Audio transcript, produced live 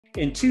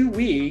In 2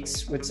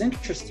 weeks, what's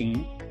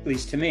interesting, at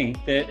least to me,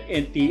 that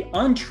in the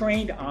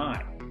untrained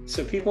eye,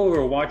 so people who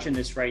are watching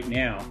this right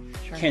now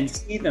can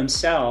see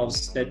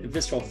themselves that the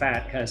visceral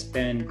fat has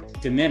been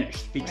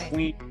diminished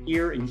between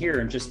here and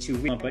here in just 2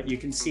 weeks. But you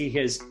can see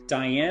his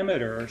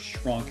diameter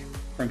shrunk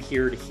from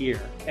here to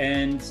here.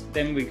 And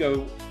then we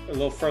go a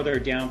little further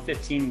down,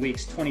 15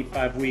 weeks,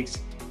 25 weeks,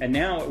 and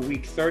now at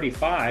week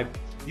 35,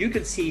 you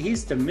can see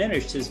he's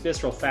diminished his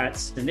visceral fat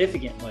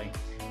significantly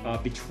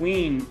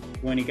between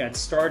when he got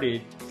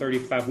started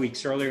 35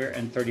 weeks earlier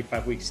and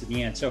 35 weeks at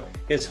the end. So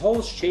his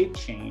whole shape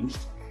changed,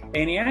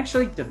 and he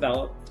actually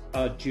developed,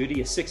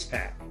 Judy, a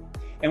six-pack.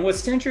 And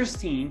what's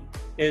interesting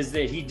is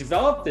that he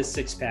developed this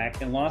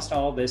six-pack and lost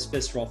all this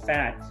visceral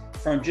fat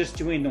from just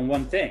doing the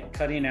one thing,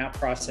 cutting out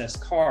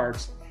processed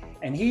carbs.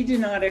 And he did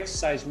not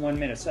exercise 1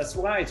 minute. So that's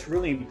why it's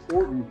really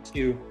important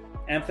to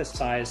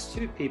emphasize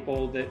to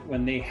people that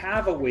when they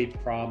have a weight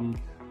problem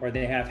or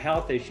they have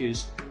health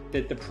issues,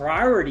 that the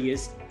priority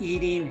is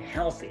eating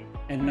healthy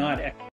and not